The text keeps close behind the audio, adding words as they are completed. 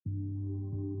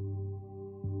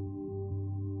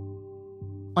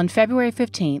On February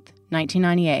 15th,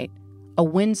 1998, a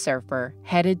windsurfer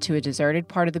headed to a deserted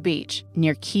part of the beach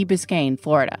near Key Biscayne,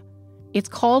 Florida. It's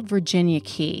called Virginia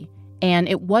Key, and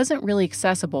it wasn't really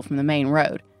accessible from the main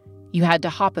road. You had to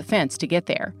hop a fence to get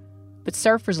there, but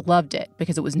surfers loved it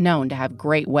because it was known to have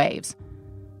great waves.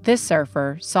 This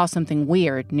surfer saw something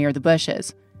weird near the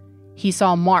bushes. He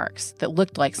saw marks that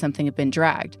looked like something had been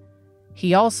dragged.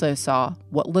 He also saw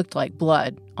what looked like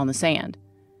blood on the sand.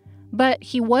 But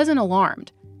he wasn't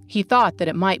alarmed. He thought that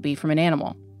it might be from an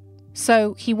animal.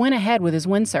 So he went ahead with his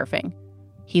windsurfing.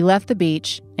 He left the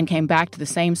beach and came back to the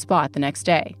same spot the next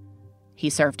day. He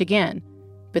surfed again,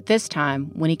 but this time,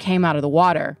 when he came out of the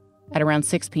water at around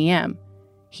 6 p.m.,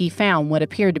 he found what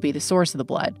appeared to be the source of the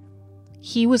blood.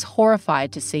 He was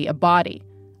horrified to see a body,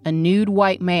 a nude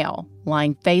white male,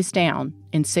 lying face down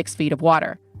in 6 feet of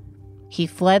water. He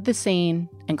fled the scene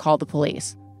and called the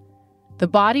police. The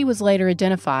body was later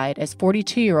identified as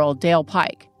 42-year-old Dale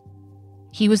Pike.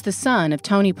 He was the son of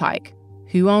Tony Pike,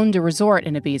 who owned a resort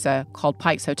in Ibiza called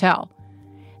Pike's Hotel.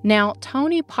 Now,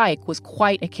 Tony Pike was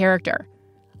quite a character.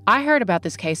 I heard about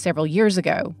this case several years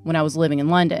ago when I was living in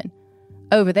London.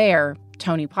 Over there,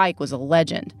 Tony Pike was a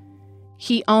legend.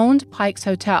 He owned Pike's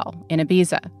Hotel in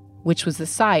Ibiza, which was the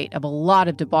site of a lot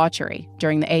of debauchery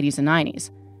during the 80s and 90s,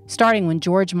 starting when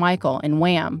George Michael and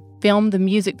Wham filmed the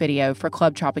music video for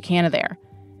Club Tropicana there.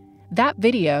 That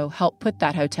video helped put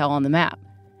that hotel on the map.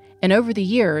 And over the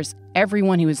years,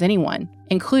 everyone who was anyone,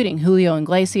 including Julio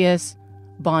Iglesias,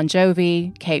 Bon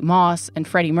Jovi, Kate Moss, and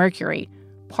Freddie Mercury,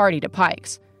 partied at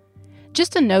Pike's.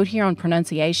 Just a note here on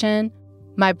pronunciation,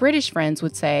 my British friends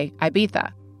would say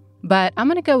Ibiza, but I'm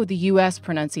going to go with the U.S.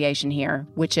 pronunciation here,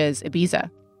 which is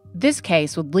Ibiza. This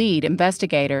case would lead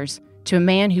investigators to a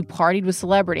man who partied with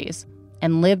celebrities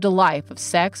and lived a life of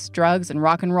sex, drugs, and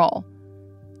rock and roll,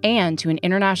 and to an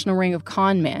international ring of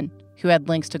con men who had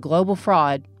links to global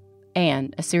fraud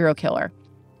and a serial killer.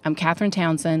 I'm Catherine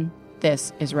Townsend.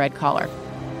 This is Red Collar.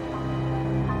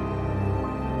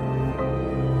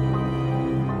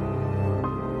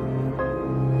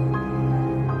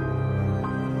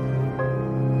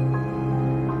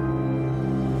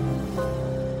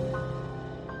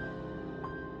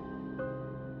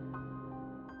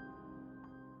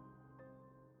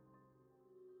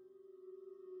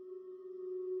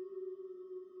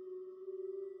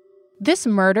 This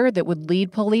murder that would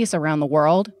lead police around the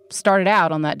world started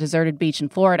out on that deserted beach in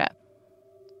Florida.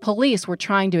 Police were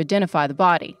trying to identify the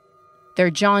body.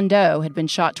 Their John Doe had been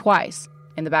shot twice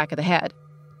in the back of the head.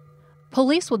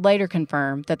 Police would later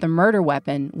confirm that the murder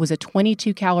weapon was a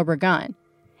 .22 caliber gun,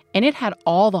 and it had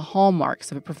all the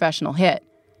hallmarks of a professional hit.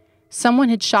 Someone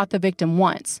had shot the victim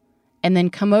once and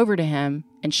then come over to him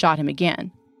and shot him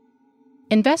again.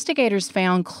 Investigators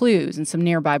found clues in some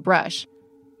nearby brush.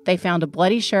 They found a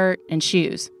bloody shirt and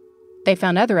shoes. They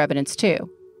found other evidence, too.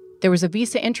 There was a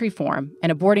visa entry form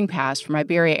and a boarding pass from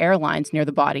Iberia Airlines near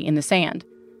the body in the sand.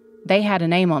 They had a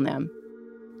name on them,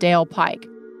 Dale Pike.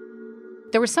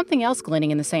 There was something else glinting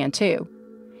in the sand, too.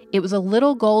 It was a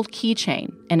little gold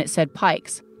keychain, and it said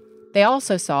Pike's. They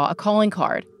also saw a calling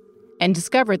card and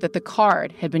discovered that the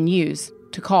card had been used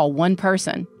to call one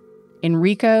person,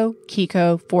 Enrico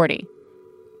Kiko 40.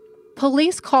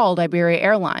 Police called Iberia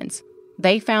Airlines.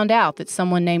 They found out that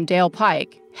someone named Dale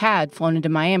Pike had flown into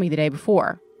Miami the day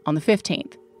before, on the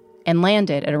 15th, and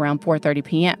landed at around 4:30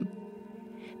 p.m.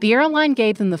 The airline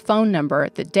gave them the phone number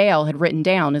that Dale had written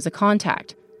down as a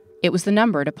contact. It was the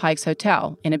number to Pike's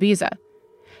Hotel in Ibiza.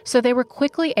 So they were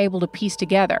quickly able to piece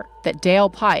together that Dale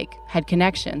Pike had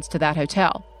connections to that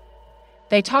hotel.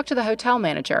 They talked to the hotel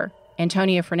manager,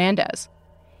 Antonio Fernandez.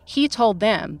 He told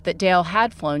them that Dale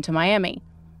had flown to Miami,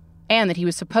 and that he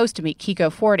was supposed to meet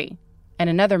Kiko 40, and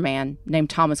another man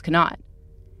named Thomas Connaught.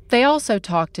 They also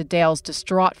talked to Dale's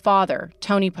distraught father,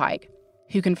 Tony Pike,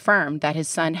 who confirmed that his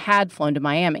son had flown to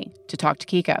Miami to talk to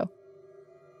Kiko.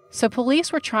 So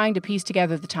police were trying to piece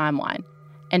together the timeline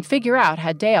and figure out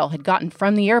how Dale had gotten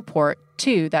from the airport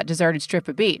to that deserted strip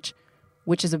of beach,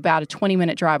 which is about a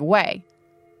 20-minute drive away.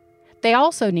 They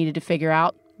also needed to figure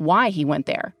out why he went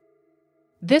there.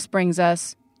 This brings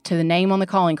us to the name on the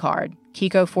calling card,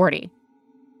 Kiko 40.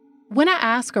 When I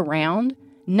ask around,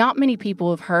 not many people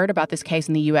have heard about this case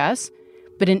in the U.S.,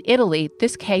 but in Italy,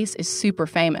 this case is super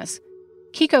famous.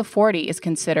 Kiko 40 is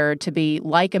considered to be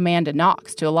like Amanda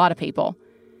Knox to a lot of people,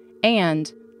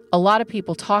 and a lot of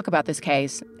people talk about this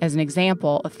case as an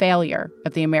example of failure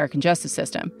of the American justice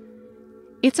system.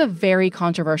 It's a very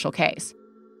controversial case.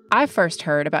 I first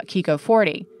heard about Kiko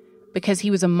 40 because he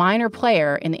was a minor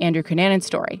player in the Andrew Cunanan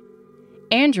story.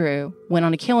 Andrew went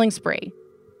on a killing spree.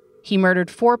 He murdered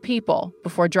 4 people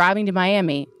before driving to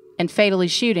Miami and fatally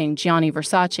shooting Gianni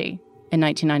Versace in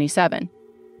 1997.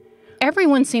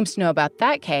 Everyone seems to know about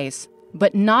that case,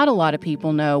 but not a lot of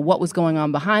people know what was going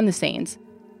on behind the scenes.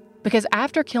 Because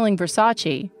after killing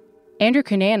Versace, Andrew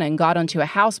Cunanan got onto a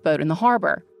houseboat in the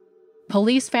harbor.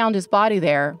 Police found his body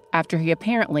there after he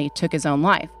apparently took his own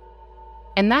life.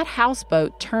 And that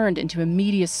houseboat turned into a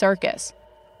media circus.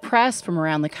 Press from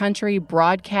around the country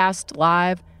broadcast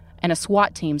live, and a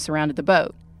SWAT team surrounded the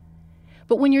boat.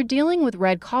 But when you're dealing with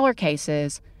red-collar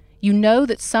cases, you know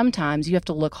that sometimes you have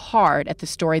to look hard at the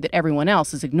story that everyone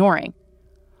else is ignoring.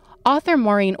 Author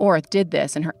Maureen Orth did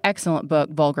this in her excellent book,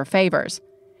 Vulgar Favors.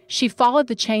 She followed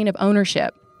the chain of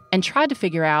ownership and tried to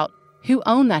figure out who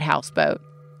owned that houseboat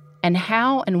and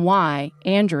how and why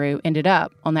Andrew ended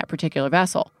up on that particular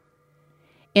vessel.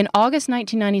 In August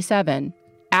 1997,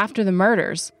 after the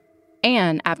murders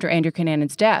and after Andrew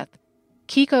Cunanan's death,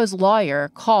 Kiko's lawyer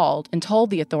called and told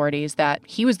the authorities that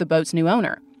he was the boat's new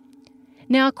owner.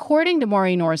 Now, according to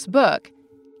Maureen Orth's book,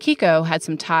 Kiko had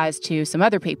some ties to some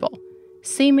other people,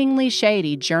 seemingly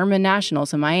shady German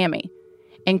nationals in Miami,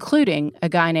 including a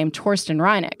guy named Torsten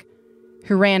Reineck,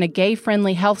 who ran a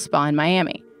gay-friendly health spa in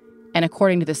Miami, and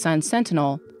according to the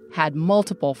Sun-Sentinel, had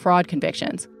multiple fraud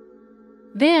convictions.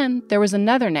 Then there was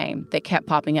another name that kept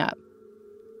popping up.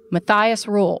 Matthias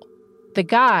Ruhl, the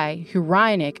guy who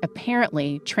Reineck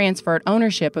apparently transferred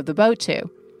ownership of the boat to.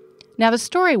 Now, the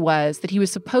story was that he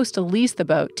was supposed to lease the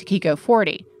boat to Kiko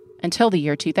 40 until the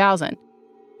year 2000.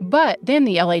 But then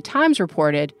the LA Times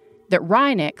reported that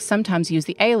Reineck sometimes used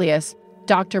the alias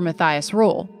Dr. Matthias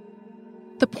Ruhl.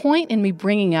 The point in me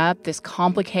bringing up this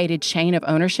complicated chain of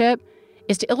ownership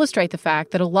is to illustrate the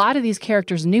fact that a lot of these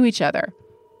characters knew each other.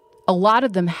 A lot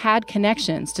of them had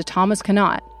connections to Thomas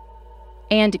Connaught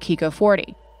and to Kiko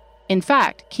 40. In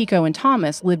fact, Kiko and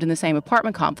Thomas lived in the same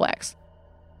apartment complex.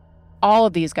 All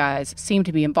of these guys seemed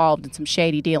to be involved in some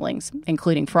shady dealings,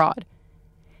 including fraud.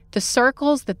 The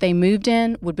circles that they moved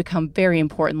in would become very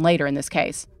important later in this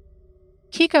case.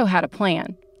 Kiko had a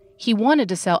plan. He wanted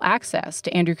to sell access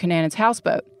to Andrew Cunanan's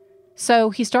houseboat,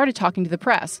 so he started talking to the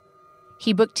press.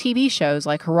 He booked TV shows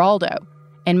like Geraldo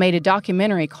and made a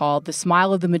documentary called The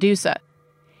Smile of the Medusa.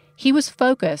 He was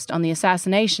focused on the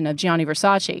assassination of Gianni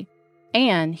Versace,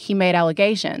 and he made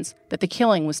allegations that the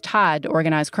killing was tied to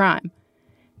organized crime.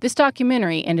 This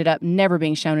documentary ended up never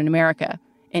being shown in America,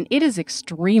 and it is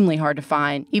extremely hard to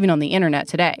find, even on the internet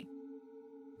today.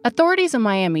 Authorities in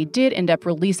Miami did end up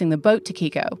releasing the boat to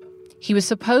Kiko. He was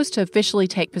supposed to officially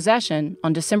take possession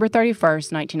on December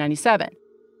 31st, 1997.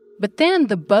 But then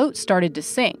the boat started to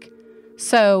sink,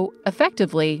 so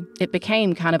effectively, it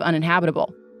became kind of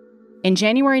uninhabitable. In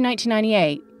January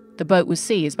 1998, the boat was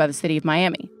seized by the city of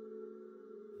Miami.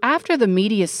 After the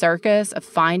media circus of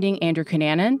finding Andrew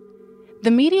Cunanan, the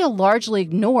media largely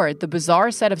ignored the bizarre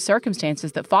set of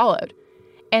circumstances that followed,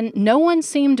 and no one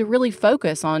seemed to really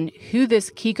focus on who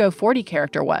this Kiko 40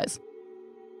 character was.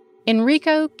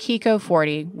 Enrico Kiko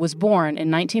 40 was born in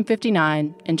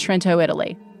 1959 in Trento,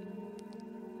 Italy.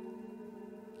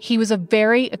 He was a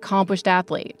very accomplished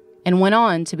athlete and went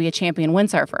on to be a champion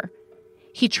windsurfer.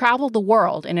 He traveled the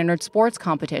world and entered sports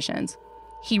competitions.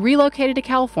 He relocated to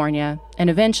California and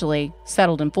eventually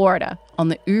settled in Florida on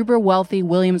the uber-wealthy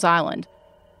Williams Island.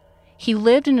 He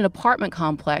lived in an apartment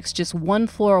complex just one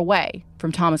floor away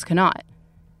from Thomas Connaught.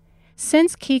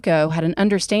 Since Kiko had an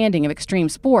understanding of extreme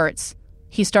sports,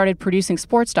 he started producing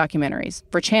sports documentaries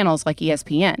for channels like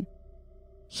ESPN.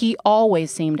 He always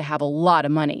seemed to have a lot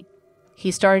of money.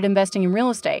 He started investing in real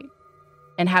estate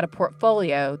and had a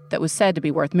portfolio that was said to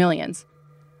be worth millions.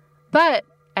 But,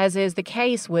 as is the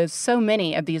case with so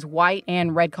many of these white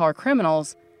and red-collar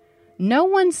criminals, no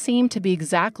one seemed to be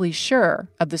exactly sure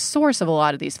of the source of a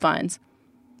lot of these funds.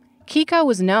 Kiko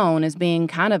was known as being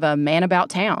kind of a man about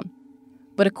town,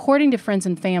 but according to friends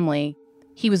and family,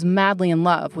 he was madly in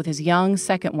love with his young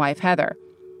second wife, Heather.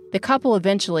 The couple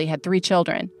eventually had 3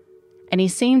 children, and he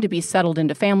seemed to be settled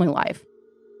into family life.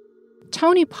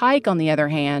 Tony Pike, on the other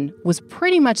hand, was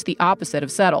pretty much the opposite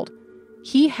of settled.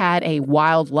 He had a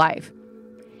wild life.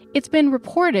 It's been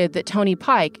reported that Tony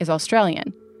Pike is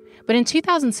Australian, but in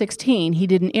 2016, he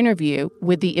did an interview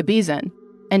with the Ibiza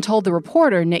and told the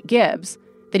reporter, Nick Gibbs,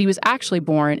 that he was actually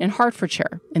born in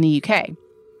Hertfordshire in the UK.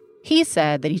 He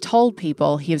said that he told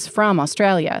people he was from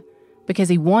Australia because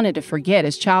he wanted to forget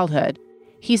his childhood.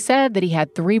 He said that he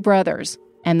had 3 brothers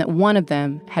and that one of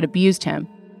them had abused him.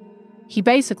 He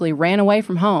basically ran away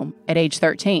from home at age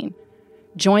 13,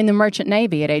 joined the Merchant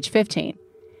Navy at age 15,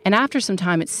 and after some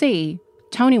time at sea,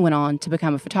 Tony went on to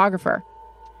become a photographer.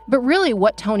 But really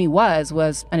what Tony was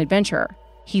an adventurer.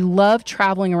 He loved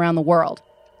traveling around the world.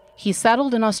 He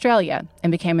settled in Australia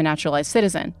and became a naturalized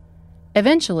citizen.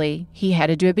 Eventually, he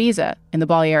headed to Ibiza in the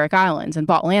Balearic Islands and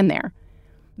bought land there.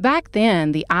 Back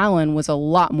then, the island was a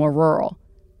lot more rural.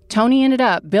 Tony ended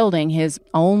up building his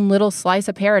own little slice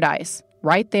of paradise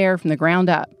right there from the ground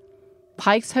up.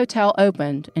 Pike's Hotel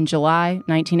opened in July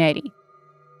 1980.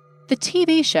 The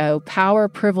TV show Power,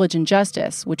 Privilege, and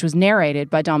Justice, which was narrated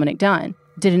by Dominic Dunn,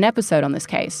 did an episode on this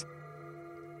case.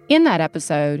 In that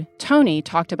episode, Tony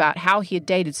talked about how he had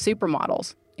dated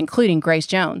supermodels, including Grace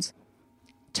Jones.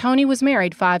 Tony was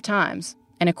married 5 times,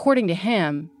 and according to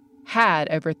him, had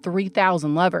over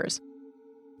 3,000 lovers.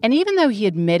 And even though he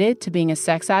admitted to being a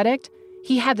sex addict,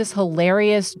 he had this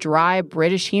hilarious, dry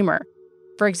British humor.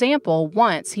 For example,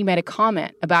 once he made a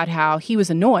comment about how he was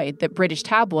annoyed that British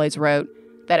tabloids wrote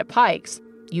that at Pike's,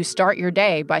 you start your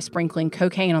day by sprinkling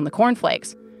cocaine on the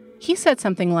cornflakes. He said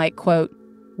something like, quote,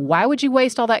 "Why would you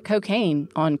waste all that cocaine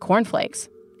on cornflakes?"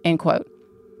 End quote.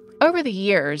 Over the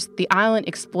years, the island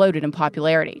exploded in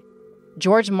popularity.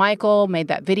 George Michael made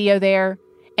that video there,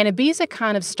 and Ibiza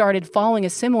kind of started following a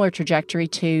similar trajectory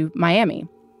to Miami.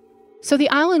 So the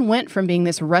island went from being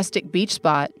this rustic beach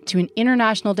spot to an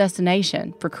international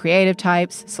destination for creative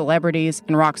types, celebrities,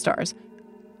 and rock stars.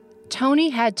 Tony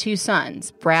had 2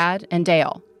 sons, Brad and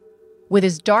Dale. With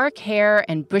his dark hair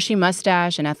and bushy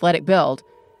mustache and athletic build,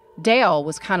 Dale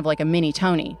was kind of like a mini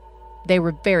Tony. They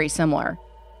were very similar.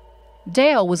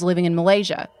 Dale was living in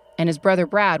Malaysia, and his brother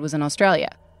Brad was in Australia.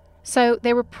 So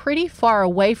they were pretty far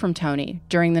away from Tony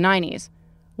during the 90s,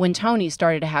 when Tony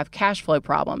started to have cash flow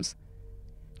problems.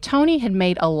 Tony had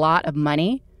made a lot of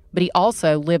money, but he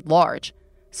also lived large,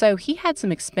 so he had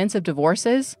some expensive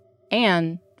divorces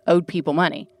and owed people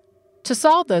money. To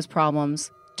solve those problems,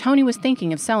 Tony was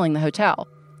thinking of selling the hotel,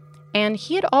 and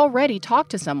he had already talked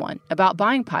to someone about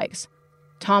buying Pike's,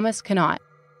 Thomas Connaught.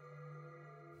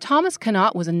 Thomas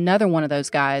Connaught was another one of those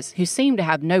guys who seemed to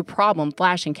have no problem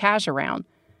flashing cash around,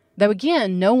 though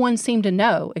again, no one seemed to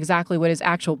know exactly what his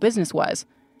actual business was.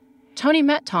 Tony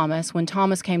met Thomas when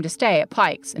Thomas came to stay at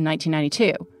Pike's in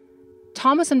 1992.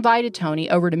 Thomas invited Tony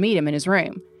over to meet him in his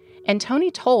room, and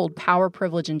Tony told Power,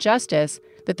 Privilege, and Justice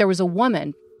that there was a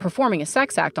woman performing a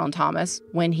sex act on Thomas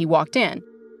when he walked in.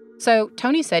 So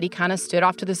Tony said he kind of stood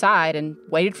off to the side and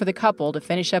waited for the couple to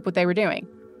finish up what they were doing.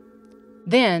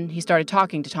 Then he started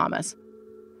talking to Thomas.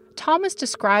 Thomas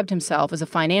described himself as a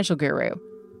financial guru.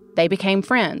 They became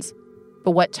friends,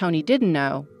 but what Tony didn't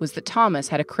know was that Thomas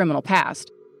had a criminal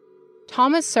past.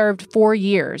 Thomas served 4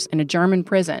 years in a German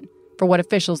prison for what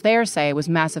officials there say was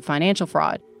massive financial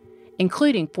fraud,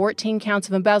 including 14 counts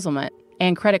of embezzlement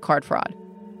and credit card fraud.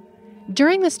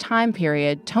 During this time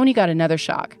period, Tony got another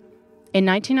shock. In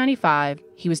 1995,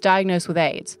 he was diagnosed with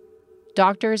AIDS.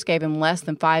 Doctors gave him less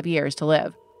than 5 years to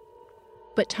live.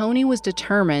 But Tony was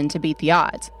determined to beat the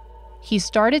odds. He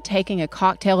started taking a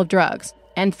cocktail of drugs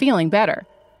and feeling better.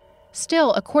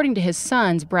 Still, according to his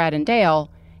sons, Brad and Dale,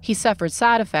 he suffered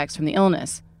side effects from the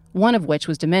illness, one of which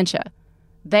was dementia.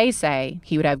 They say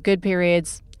he would have good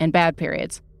periods and bad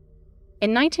periods.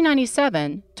 In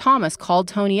 1997, Thomas called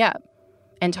Tony up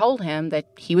and told him that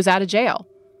he was out of jail.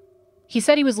 He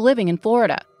said he was living in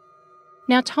Florida.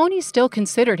 Now, Tony still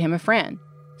considered him a friend,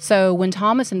 so when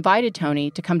Thomas invited Tony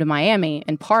to come to Miami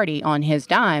and party on his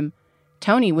dime,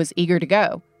 Tony was eager to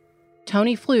go.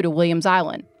 Tony flew to Williams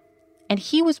Island, and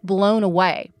he was blown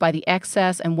away by the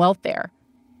excess and wealth there.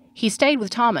 He stayed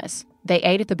with Thomas. They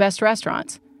ate at the best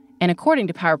restaurants, and according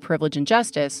to Power, Privilege, and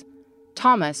Justice,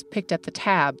 Thomas picked up the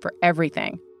tab for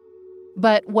everything.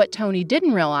 But what Tony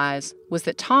didn't realize was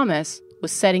that Thomas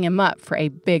was setting him up for a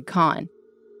big con.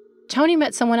 Tony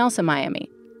met someone else in Miami,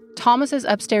 Thomas's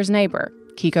upstairs neighbor,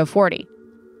 Kiko 40.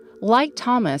 Like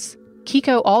Thomas,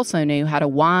 Kiko also knew how to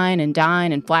wine and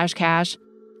dine and flash cash,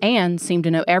 and seemed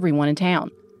to know everyone in town.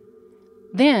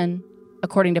 Then,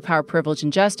 according to Power, Privilege,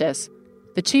 and Justice,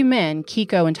 the 2 men,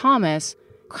 Kiko and Thomas,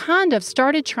 kind of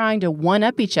started trying to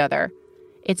one-up each other.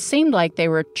 It seemed like they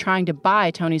were trying to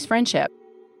buy Tony's friendship.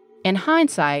 In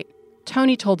hindsight,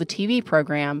 Tony told the TV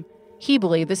program he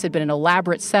believed this had been an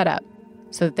elaborate setup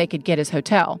so that they could get his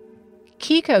hotel.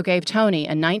 Kiko gave Tony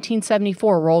a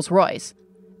 1974 Rolls-Royce.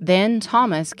 Then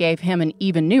Thomas gave him an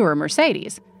even newer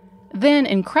Mercedes. Then,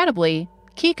 incredibly,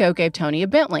 Kiko gave Tony a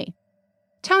Bentley.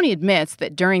 Tony admits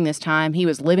that during this time he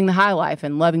was living the high life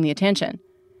and loving the attention.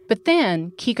 But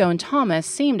then Kiko and Thomas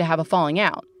seemed to have a falling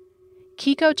out.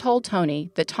 Kiko told Tony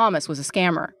that Thomas was a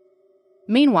scammer.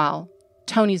 Meanwhile,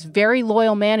 Tony's very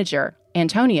loyal manager,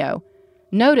 Antonio,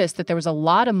 noticed that there was a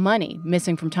lot of money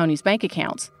missing from Tony's bank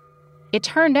accounts. It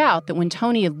turned out that when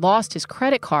Tony had lost his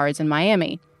credit cards in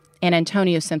Miami and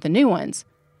Antonio sent the new ones,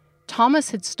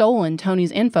 Thomas had stolen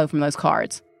Tony's info from those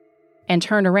cards and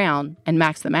turned around and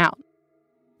maxed them out.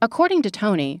 According to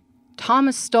Tony,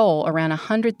 Thomas stole around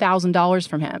 $100,000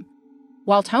 from him,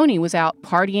 while Tony was out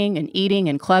partying and eating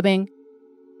and clubbing.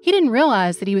 He didn't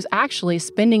realize that he was actually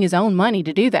spending his own money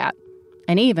to do that,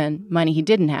 and even money he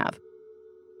didn't have.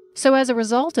 So as a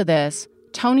result of this,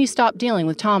 Tony stopped dealing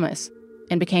with Thomas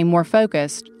and became more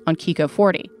focused on Kiko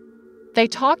 40. They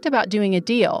talked about doing a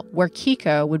deal where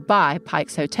Kiko would buy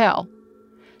Pike's hotel.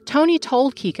 Tony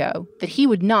told Kiko that he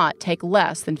would not take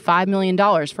less than $5 million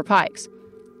for Pike's.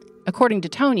 According to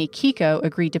Tony, Kiko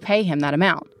agreed to pay him that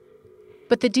amount.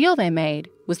 But the deal they made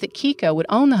was that Kiko would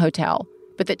own the hotel,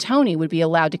 but that Tony would be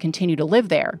allowed to continue to live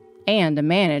there and to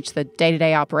manage the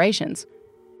day-to-day operations.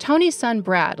 Tony's son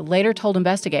Brad later told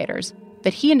investigators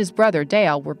that he and his brother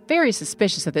Dale were very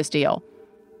suspicious of this deal.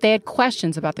 They had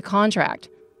questions about the contract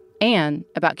and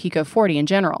about Kiko 40 in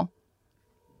general.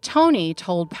 Tony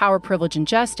told Power, Privilege, and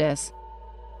Justice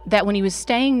that when he was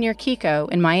staying near Kiko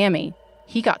in Miami,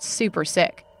 he got super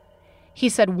sick. He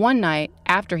said one night,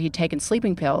 after he'd taken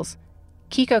sleeping pills,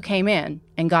 Kiko came in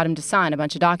and got him to sign a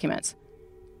bunch of documents.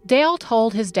 Dale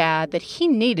told his dad that he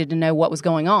needed to know what was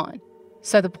going on,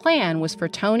 so the plan was for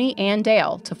Tony and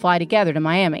Dale to fly together to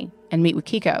Miami and meet with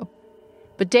Kiko.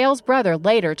 But Dale's brother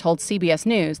later told CBS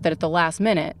News that at the last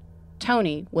minute,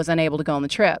 Tony was unable to go on the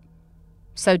trip.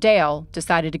 So Dale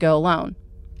decided to go alone.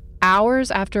 Hours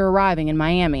after arriving in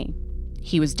Miami,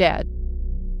 he was dead.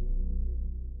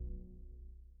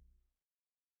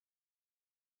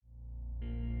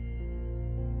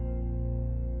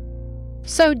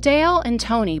 So Dale and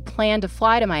Tony planned to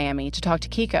fly to Miami to talk to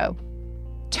Kiko.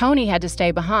 Tony had to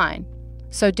stay behind,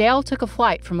 so Dale took a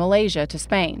flight from Malaysia to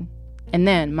Spain, and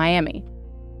then Miami.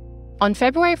 On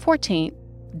February 14th,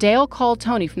 Dale called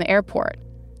Tony from the airport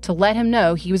to let him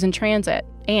know he was in transit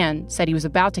and said he was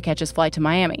about to catch his flight to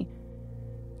Miami.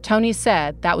 Tony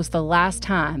said that was the last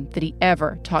time that he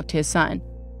ever talked to his son.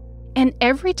 And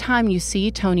every time you see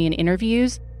Tony in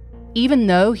interviews, even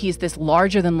though he's this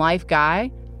larger-than-life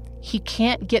guy, he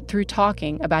can't get through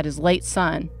talking about his late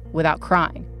son without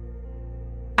crying.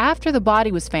 After the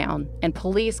body was found and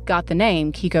police got the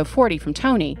name Kiko 40 from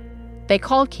Tony, they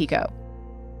called Kiko.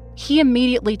 He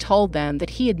immediately told them that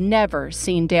he had never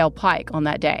seen Dale Pike on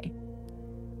that day.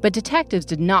 But detectives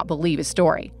did not believe his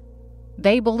story.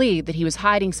 They believed that he was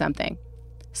hiding something.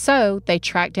 So they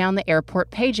tracked down the airport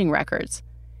paging records.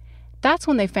 That's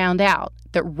when they found out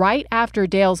that right after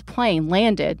Dale's plane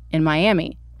landed in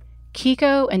Miami,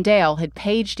 Kiko and Dale had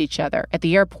paged each other at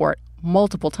the airport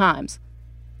multiple times.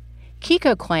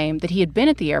 Kiko claimed that he had been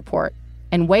at the airport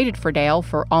and waited for Dale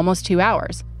for almost 2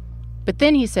 hours. But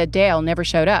then he said Dale never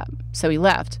showed up, so he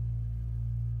left.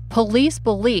 Police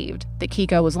believed that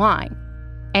Kiko was lying.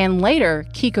 And later,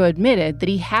 Kiko admitted that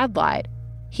he had lied.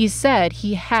 He said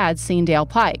he had seen Dale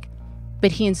Pike,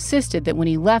 but he insisted that when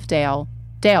he left Dale,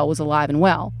 Dale was alive and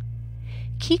well.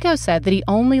 Kiko said that he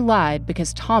only lied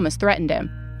because Thomas threatened him.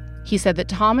 He said that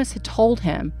Thomas had told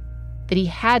him that he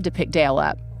had to pick Dale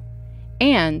up,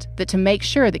 and that to make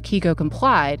sure that Kiko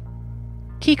complied,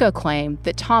 Kiko claimed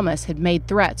that Thomas had made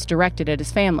threats directed at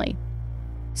his family.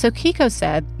 So Kiko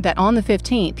said that on the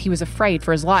 15th he was afraid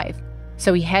for his life,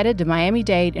 so he headed to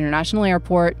Miami-Dade International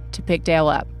Airport to pick Dale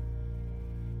up.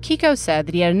 Kiko said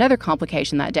that he had another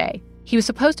complication that day. He was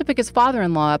supposed to pick his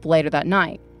father-in-law up later that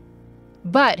night,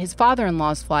 but his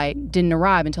father-in-law's flight didn't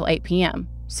arrive until 8 p.m.,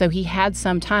 so he had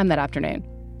some time that afternoon.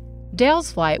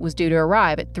 Dale's flight was due to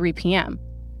arrive at 3 p.m.,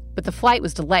 but the flight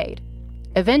was delayed.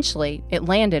 Eventually, it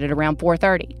landed at around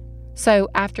 4:30. So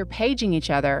after paging each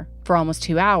other for almost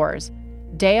 2 hours,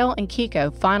 Dale and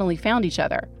Kiko finally found each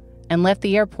other and left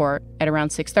the airport at around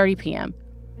 6:30 p.m.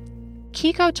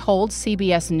 Kiko told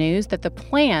CBS News that the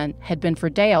plan had been for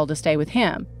Dale to stay with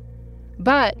him,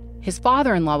 but his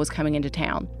father-in-law was coming into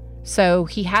town, so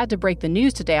he had to break the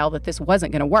news to Dale that this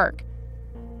wasn't going to work.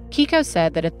 Kiko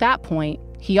said that at that point,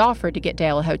 he offered to get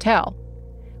Dale a hotel,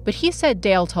 but he said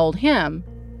Dale told him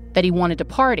that he wanted to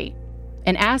party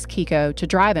and asked Kiko to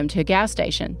drive him to a gas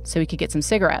station so he could get some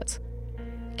cigarettes.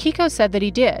 Kiko said that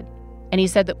he did, and he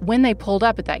said that when they pulled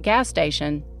up at that gas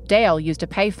station, Dale used a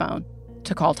payphone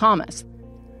to call Thomas.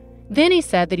 Then he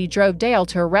said that he drove Dale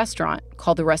to a restaurant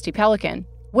called the Rusty Pelican,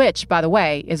 which, by the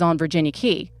way, is on Virginia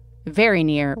Key, very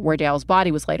near where Dale's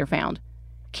body was later found.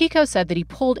 Kiko said that he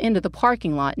pulled into the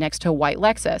parking lot next to a white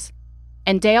Lexus,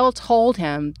 and Dale told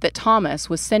him that Thomas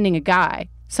was sending a guy,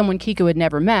 someone Kiko had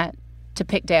never met, to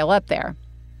pick Dale up there.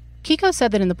 Kiko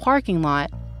said that in the parking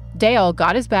lot, Dale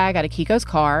got his bag out of Kiko's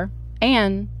car,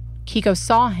 and Kiko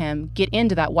saw him get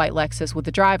into that white Lexus with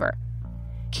the driver.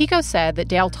 Kiko said that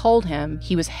Dale told him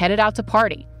he was headed out to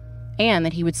party, and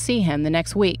that he would see him the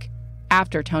next week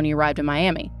after Tony arrived in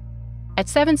Miami. At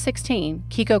 7:16,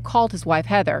 Kiko called his wife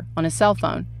Heather on his cell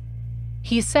phone.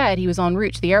 He said he was en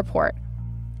route to the airport,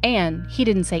 and he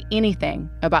didn't say anything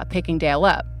about picking Dale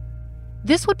up.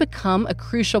 This would become a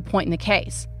crucial point in the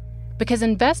case, because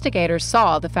investigators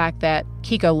saw the fact that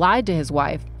Kiko lied to his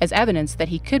wife as evidence that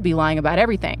he could be lying about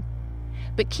everything.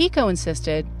 But Kiko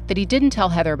insisted that he didn't tell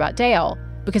Heather about Dale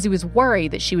because he was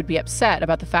worried that she would be upset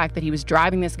about the fact that he was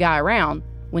driving this guy around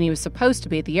when he was supposed to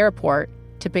be at the airport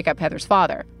to pick up Heather's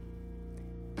father.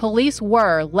 Police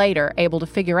were later able to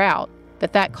figure out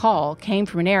that that call came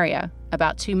from an area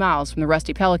about 2 miles from the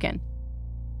Rusty Pelican.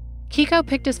 Kiko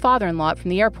picked his father-in-law up from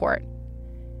the airport.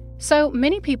 So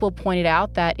many people pointed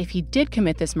out that if he did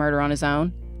commit this murder on his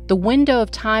own, the window of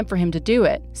time for him to do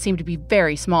it seemed to be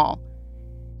very small.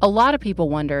 A lot of people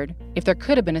wondered if there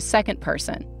could have been a second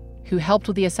person who helped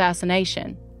with the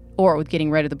assassination or with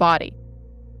getting rid of the body.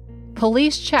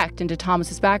 Police checked into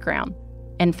Thomas's background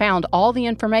and found all the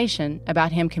information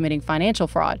about him committing financial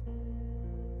fraud.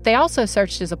 They also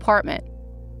searched his apartment.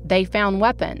 They found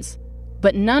weapons,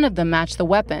 but none of them matched the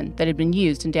weapon that had been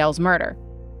used in Dale's murder.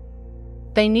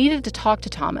 They needed to talk to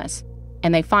Thomas,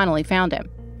 and they finally found him.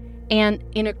 And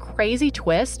in a crazy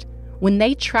twist, when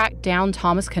they tracked down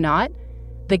Thomas Connaught,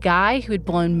 the guy who had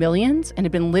blown millions and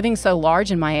had been living so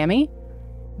large in Miami,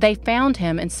 they found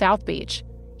him in South Beach.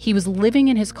 He was living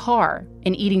in his car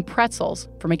and eating pretzels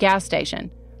from a gas station.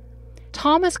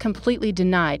 Thomas completely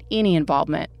denied any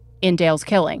involvement in Dale's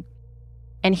killing.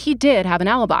 And he did have an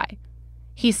alibi.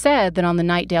 He said that on the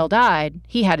night Dale died,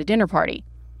 he had a dinner party.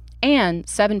 And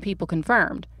 7 people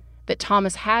confirmed that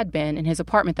Thomas had been in his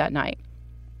apartment that night.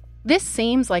 This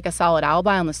seems like a solid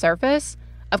alibi on the surface.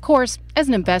 Of course, as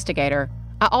an investigator,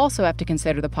 I also have to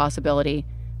consider the possibility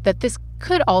that this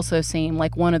could also seem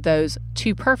like one of those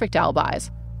too perfect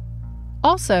alibis.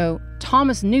 Also,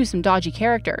 Thomas knew some dodgy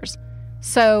characters,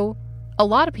 so a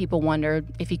lot of people wondered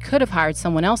if he could have hired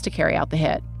someone else to carry out the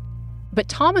hit. But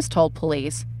Thomas told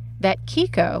police that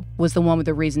Kiko was the one with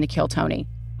the reason to kill Tony.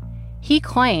 He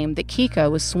claimed that Kiko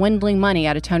was swindling money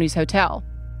out of Tony's hotel.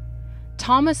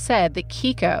 Thomas said that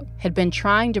Kiko had been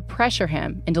trying to pressure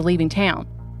him into leaving town.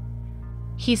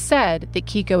 He said that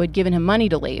Kiko had given him money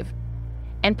to leave,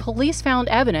 and police found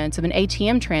evidence of an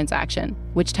ATM transaction,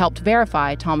 which helped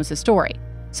verify Thomas's story.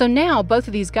 So now both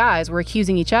of these guys were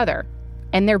accusing each other,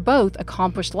 and they're both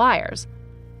accomplished liars.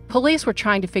 Police were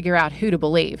trying to figure out who to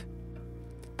believe.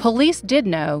 Police did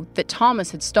know that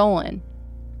Thomas had stolen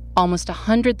almost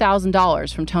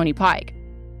 $100,000 from Tony Pike.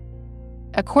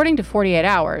 According to 48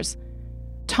 Hours,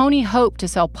 Tony hoped to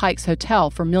sell Pike's hotel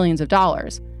for millions of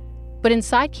dollars. But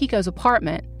inside Kiko's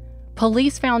apartment,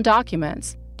 police found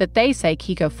documents that they say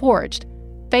Kiko forged,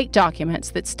 fake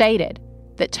documents that stated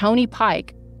that Tony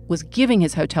Pike was giving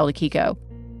his hotel to Kiko.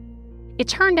 It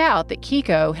turned out that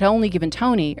Kiko had only given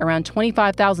Tony around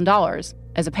 $25,000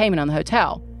 as a payment on the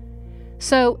hotel.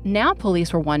 So now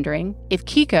police were wondering if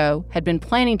Kiko had been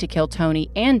planning to kill Tony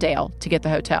and Dale to get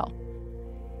the hotel.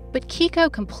 But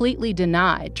Kiko completely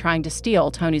denied trying to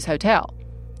steal Tony's hotel.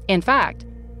 In fact,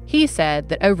 he said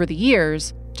that over the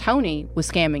years, Tony was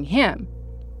scamming him.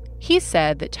 He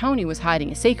said that Tony was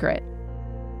hiding a secret.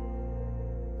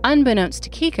 Unbeknownst to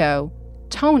Kiko,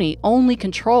 Tony only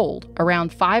controlled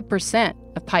around 5%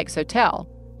 of Pike's hotel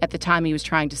at the time he was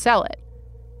trying to sell it.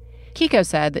 Kiko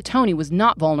said that Tony was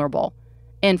not vulnerable.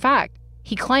 In fact,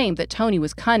 he claimed that Tony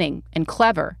was cunning and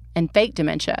clever and fake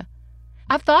dementia.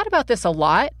 I've thought about this a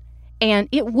lot, and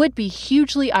it would be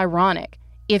hugely ironic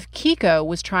if Kiko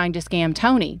was trying to scam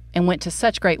Tony and went to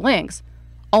such great lengths,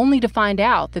 only to find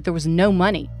out that there was no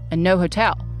money and no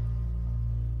hotel.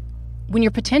 When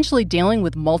you're potentially dealing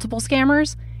with multiple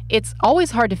scammers, it's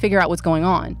always hard to figure out what's going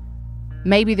on.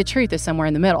 Maybe the truth is somewhere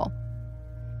in the middle.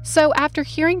 So after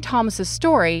hearing Thomas's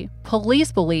story,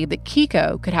 police believed that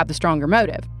Kiko could have the stronger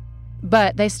motive.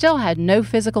 But they still had no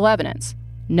physical evidence,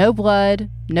 no blood,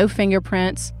 no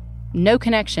fingerprints, no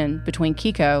connection between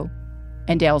Kiko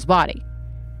and Dale's body.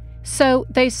 So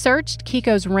they searched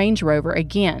Kiko's Range Rover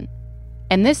again,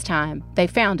 and this time they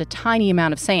found a tiny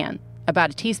amount of sand,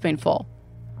 about a teaspoonful.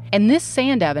 And this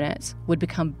sand evidence would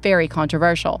become very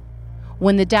controversial.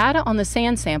 When the data on the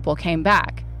sand sample came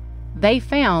back, they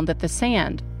found that the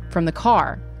sand from the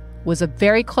car was a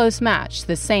very close match to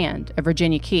the sand of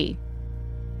Virginia Key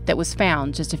that was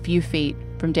found just a few feet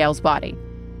from Dale's body.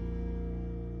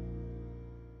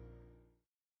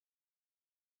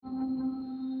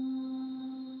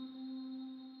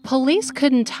 Police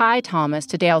couldn't tie Thomas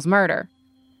to Dale's murder.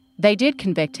 They did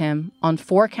convict him on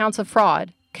 4 counts of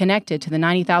fraud connected to the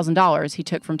 $90,000 he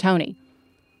took from Tony.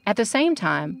 At the same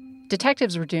time,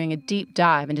 detectives were doing a deep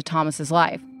dive into Thomas's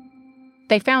life.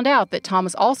 They found out that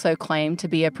Thomas also claimed to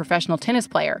be a professional tennis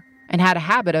player and had a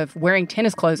habit of wearing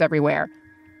tennis clothes everywhere.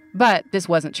 But this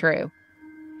wasn't true.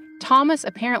 Thomas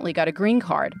apparently got a green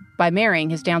card by marrying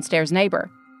his downstairs neighbor.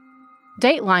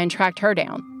 Dateline tracked her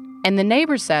down, and the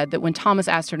neighbor said that when Thomas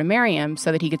asked her to marry him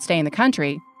so that he could stay in the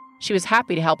country, she was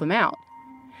happy to help him out.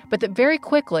 But that very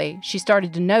quickly, she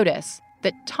started to notice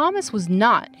that Thomas was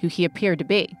not who he appeared to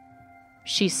be.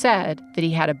 She said that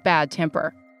he had a bad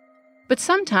temper. But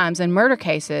sometimes in murder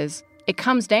cases, it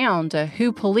comes down to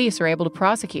who police are able to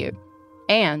prosecute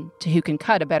and to who can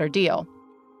cut a better deal.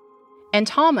 And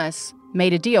Thomas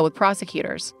made a deal with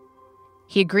prosecutors.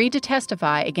 He agreed to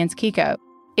testify against Kiko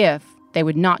if they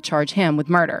would not charge him with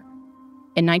murder.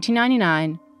 In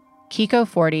 1999, Kiko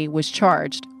 40 was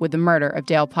charged with the murder of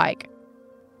Dale Pike.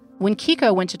 When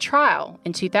Kiko went to trial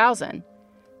in 2000,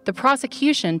 the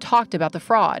prosecution talked about the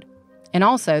fraud and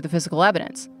also the physical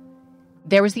evidence.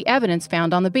 There was the evidence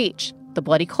found on the beach, the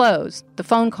bloody clothes, the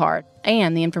phone card,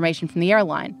 and the information from the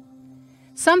airline.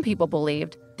 Some people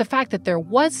believed the fact that there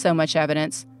was so much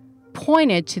evidence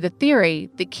pointed to the theory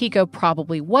that Kiko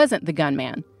probably wasn't the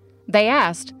gunman. They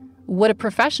asked, would a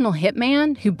professional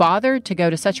hitman who bothered to go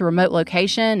to such a remote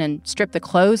location and strip the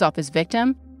clothes off his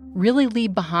victim really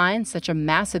leave behind such a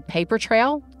massive paper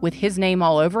trail with his name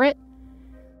all over it?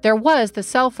 There was the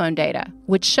cell phone data,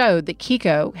 which showed that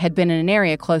Kiko had been in an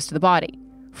area close to the body.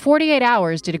 48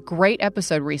 Hours did a great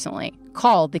episode recently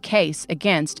called The Case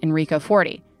Against Enrico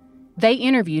 40. They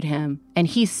interviewed him, and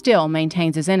he still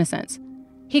maintains his innocence.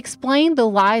 He explained the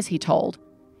lies he told.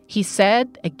 He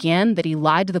said, again, that he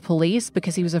lied to the police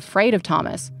because he was afraid of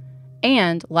Thomas,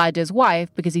 and lied to his wife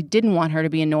because he didn't want her to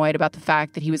be annoyed about the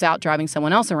fact that he was out driving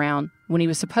someone else around when he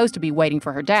was supposed to be waiting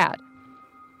for her dad.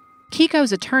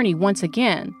 Kiko's attorney once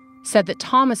again said that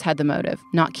Thomas had the motive,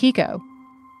 not Kiko.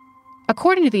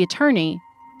 According to the attorney,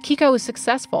 Kiko was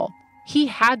successful. He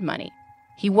had money.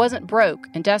 He wasn't broke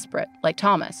and desperate like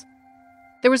Thomas.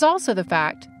 There was also the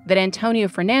fact that Antonio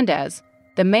Fernandez,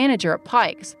 the manager at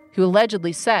Pike's, who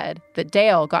allegedly said that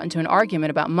Dale got into an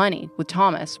argument about money with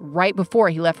Thomas right before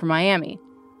he left for Miami,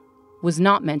 was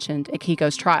not mentioned at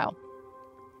Kiko's trial.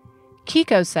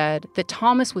 Kiko said that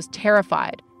Thomas was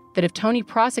terrified that if Tony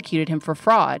prosecuted him for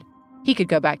fraud, he could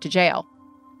go back to jail.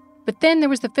 But then there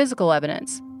was the physical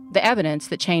evidence, the evidence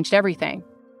that changed everything.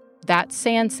 That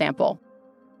sand sample.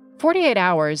 48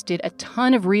 Hours did a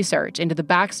ton of research into the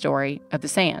backstory of the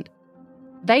sand.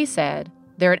 They said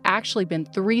there had actually been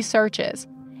 3 searches,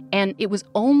 and it was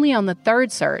only on the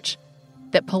 3rd search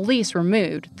that police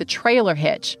removed the trailer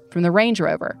hitch from the Range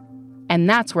Rover, and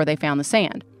that's where they found the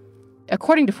sand.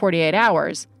 According to 48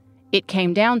 Hours, it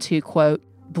came down to, quote,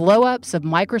 blow-ups of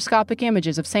microscopic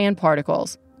images of sand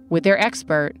particles, with their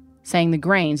expert saying the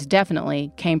grains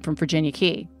definitely came from Virginia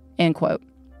Key, end quote.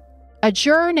 A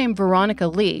juror named Veronica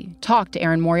Lee talked to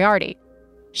Erin Moriarty.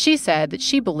 She said that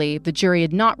she believed the jury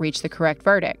had not reached the correct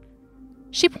verdict.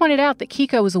 She pointed out that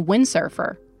Kiko was a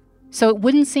windsurfer, so it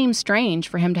wouldn't seem strange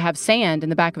for him to have sand in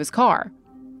the back of his car.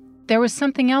 There was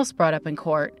something else brought up in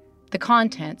court, the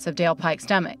contents of Dale Pike's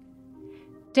stomach.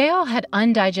 Dale had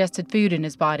undigested food in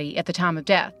his body at the time of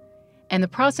death, and the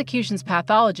prosecution's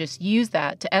pathologist used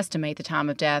that to estimate the time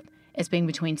of death as being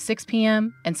between 6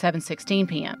 p.m. and 7:16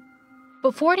 p.m.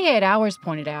 But 48 Hours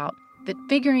pointed out that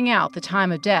figuring out the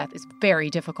time of death is very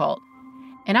difficult.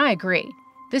 And I agree,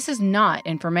 this is not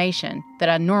information that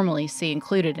I normally see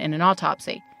included in an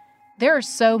autopsy. There are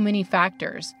so many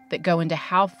factors that go into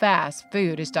how fast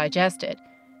food is digested,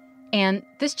 and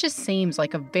this just seems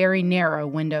like a very narrow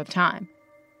window of time.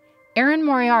 Erin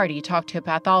Moriarty talked to a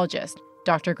pathologist,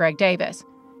 Dr. Greg Davis,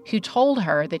 who told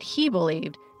her that he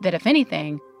believed that if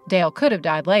anything, Dale could have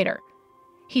died later.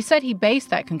 He said he based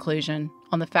that conclusion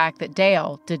on the fact that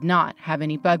Dale did not have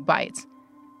any bug bites.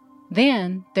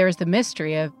 Then there's the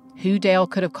mystery of who Dale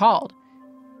could have called.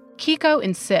 Kiko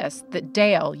insists that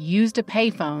Dale used a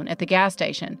payphone at the gas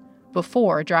station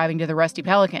before driving to the Rusty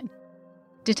Pelican.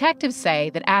 Detectives say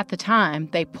that at the time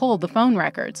they pulled the phone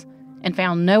records and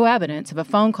found no evidence of a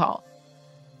phone call.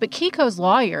 But Kiko's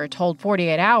lawyer told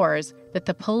 48 Hours that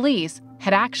the police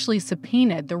had actually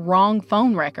subpoenaed the wrong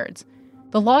phone records.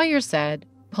 The lawyer said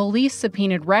police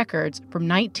subpoenaed records from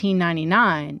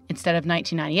 1999 instead of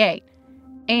 1998,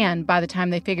 and by the time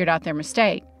they figured out their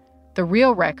mistake, the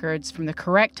real records from the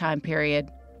correct time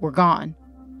period were gone.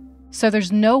 So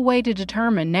there's no way to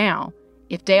determine now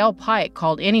if Dale Pike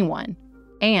called anyone,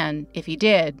 and if he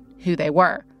did, who they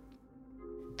were.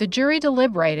 The jury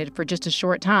deliberated for just a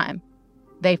short time.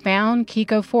 They found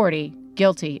Kiko 40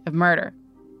 guilty of murder.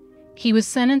 He was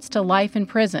sentenced to life in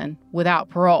prison without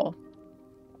parole.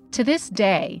 To this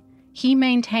day, he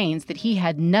maintains that he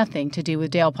had nothing to do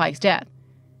with Dale Pike's death.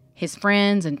 His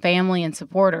friends and family and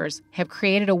supporters have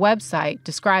created a website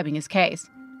describing his case.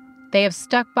 They have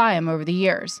stuck by him over the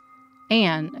years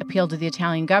and appealed to the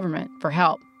Italian government for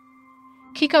help.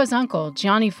 Chico's uncle,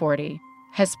 Gianni Forti,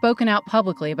 has spoken out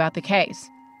publicly about the case,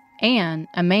 and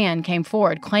a man came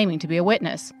forward claiming to be a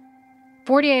witness.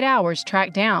 48 Hours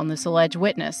tracked down this alleged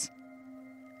witness,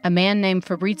 a man named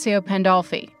Fabrizio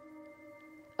Pandolfi.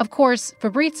 Of course,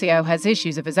 Fabrizio has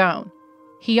issues of his own.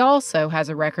 He also has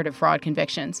a record of fraud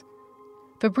convictions.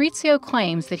 Fabrizio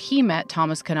claims that he met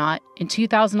Thomas Connaught in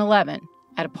 2011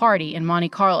 at a party in Monte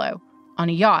Carlo on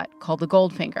a yacht called the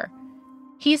Goldfinger.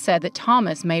 He said that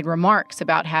Thomas made remarks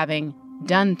about having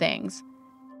done things.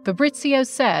 Fabrizio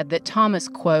said that Thomas,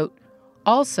 quote,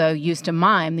 also used to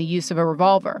mime the use of a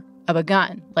revolver, of a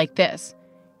gun, like this.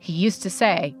 He used to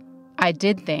say, I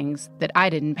did things that I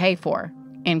didn't pay for,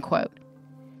 end quote.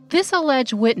 This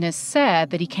alleged witness said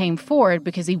that he came forward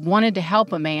because he wanted to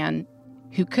help a man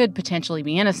who could potentially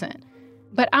be innocent.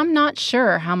 But I'm not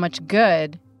sure how much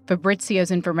good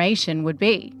Fabrizio's information would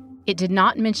be. It did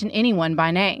not mention anyone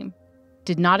by name,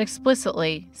 did not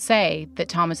explicitly say that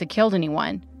Thomas had killed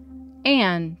anyone,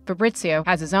 and Fabrizio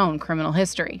has his own criminal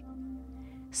history.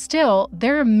 Still,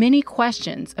 there are many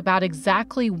questions about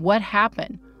exactly what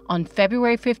happened on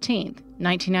February 15,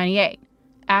 1998,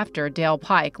 after Dale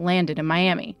Pike landed in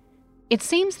Miami. It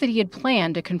seems that he had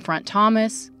planned to confront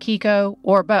Thomas, Chico,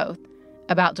 or both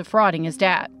about defrauding his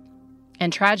dad.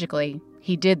 And tragically,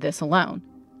 he did this alone.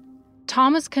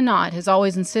 Thomas Connaught has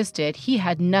always insisted he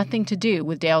had nothing to do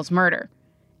with Dale's murder.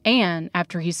 And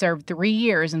after he served 3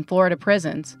 years in Florida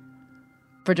prisons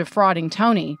for defrauding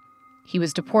Tony, he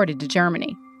was deported to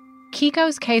Germany.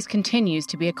 Chico's case continues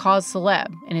to be a cause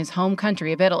célèbre in his home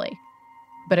country of Italy.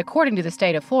 But according to the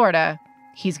state of Florida,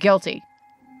 he's guilty.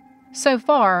 So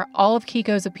far, all of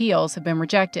Chico's appeals have been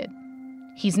rejected.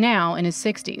 He's now in his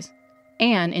 60s.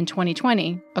 And in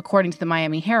 2020, according to the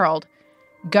Miami Herald,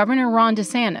 Governor Ron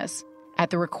DeSantis, at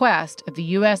the request of the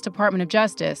U.S. Department of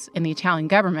Justice and the Italian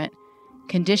government,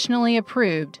 conditionally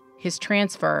approved his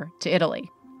transfer to Italy.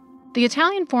 The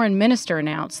Italian foreign minister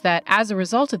announced that as a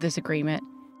result of this agreement,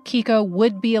 Chico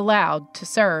would be allowed to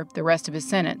serve the rest of his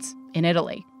sentence in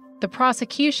Italy. The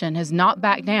prosecution has not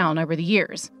backed down over the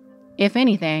years. If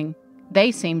anything,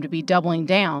 they seem to be doubling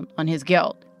down on his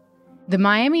guilt. The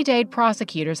Miami-Dade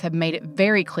prosecutors have made it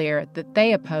very clear that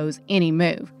they oppose any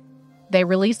move. They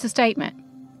released a statement.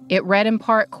 It read in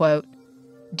part, quote,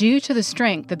 due to the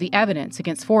strength of the evidence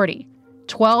against Forti,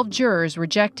 12 jurors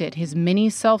rejected his many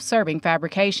self-serving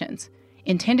fabrications,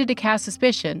 intended to cast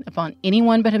suspicion upon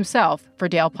anyone but himself for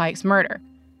Dale Pike's murder.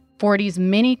 Forti's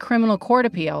many criminal court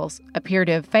appeals appear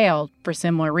to have failed for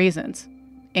similar reasons,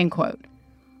 end quote.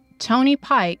 Tony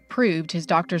Pike proved his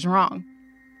doctors wrong.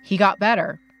 He got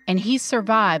better, and he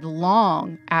survived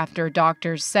long after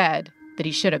doctors said that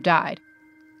he should have died.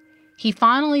 He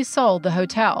finally sold the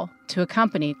hotel to a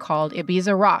company called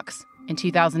Ibiza Rocks in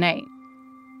 2008.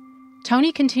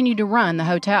 Tony continued to run the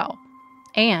hotel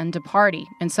and to party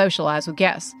and socialize with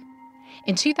guests.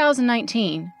 In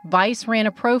 2019, Vice ran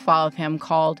a profile of him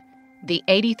called the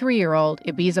 83-year-old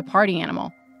Ibiza Party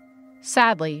Animal.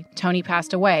 Sadly, Tony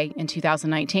passed away in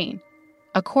 2019.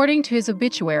 According to his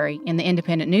obituary in the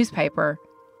Independent newspaper,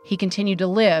 he continued to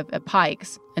live at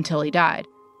Pike's until he died.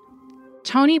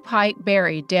 Tony Pike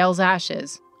buried Dale's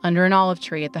ashes under an olive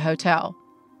tree at the hotel.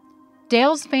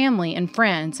 Dale's family and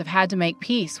friends have had to make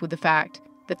peace with the fact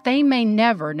that they may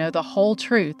never know the whole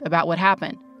truth about what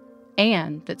happened,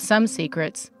 and that some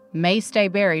secrets may stay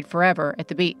buried forever at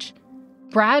the beach.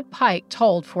 Brad Pike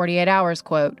told 48 Hours,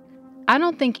 quote, I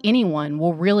don't think anyone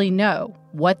will really know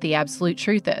what the absolute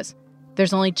truth is.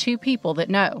 There's only 2 people that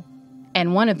know,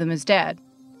 and one of them is dead,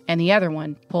 and the other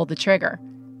one pulled the trigger.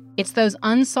 It's those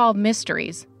unsolved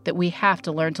mysteries that we have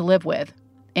to learn to live with,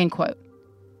 end quote.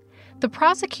 The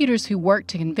prosecutors who worked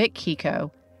to convict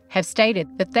Chico have stated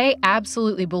that they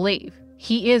absolutely believe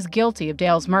he is guilty of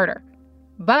Dale's murder,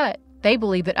 but they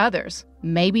believe that others,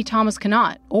 maybe Thomas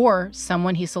Connaught or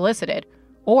someone he solicited,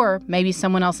 or maybe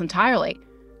someone else entirely,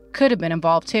 could have been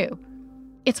involved too.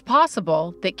 It's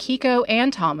possible that Chico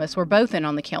and Thomas were both in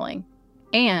on the killing,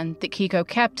 and that Chico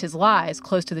kept his lies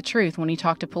close to the truth when he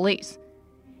talked to police.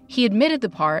 He admitted the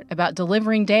part about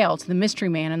delivering Dale to the mystery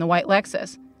man in the white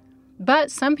Lexus, but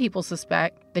some people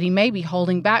suspect that he may be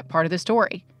holding back part of the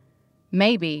story.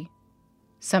 Maybe,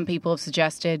 some people have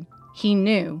suggested, he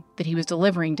knew that he was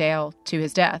delivering Dale to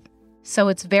his death. So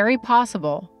it's very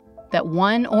possible that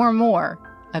one or more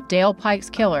of Dale Pike's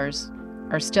killers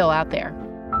are still out there.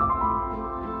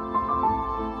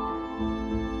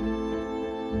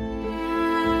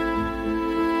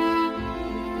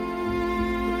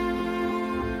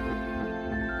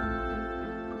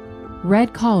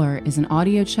 Red Collar is an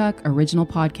AudioChuck original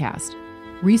podcast.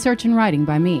 Research and writing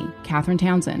by me, Katherine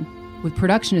Townsend, with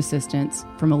production assistance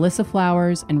from Alyssa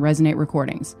Flowers and Resonate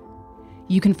Recordings.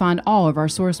 You can find all of our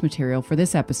source material for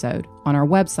this episode on our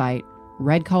website,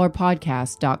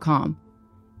 redcollarpodcast.com.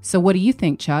 So what do you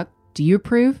think, Chuck? Do you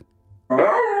approve?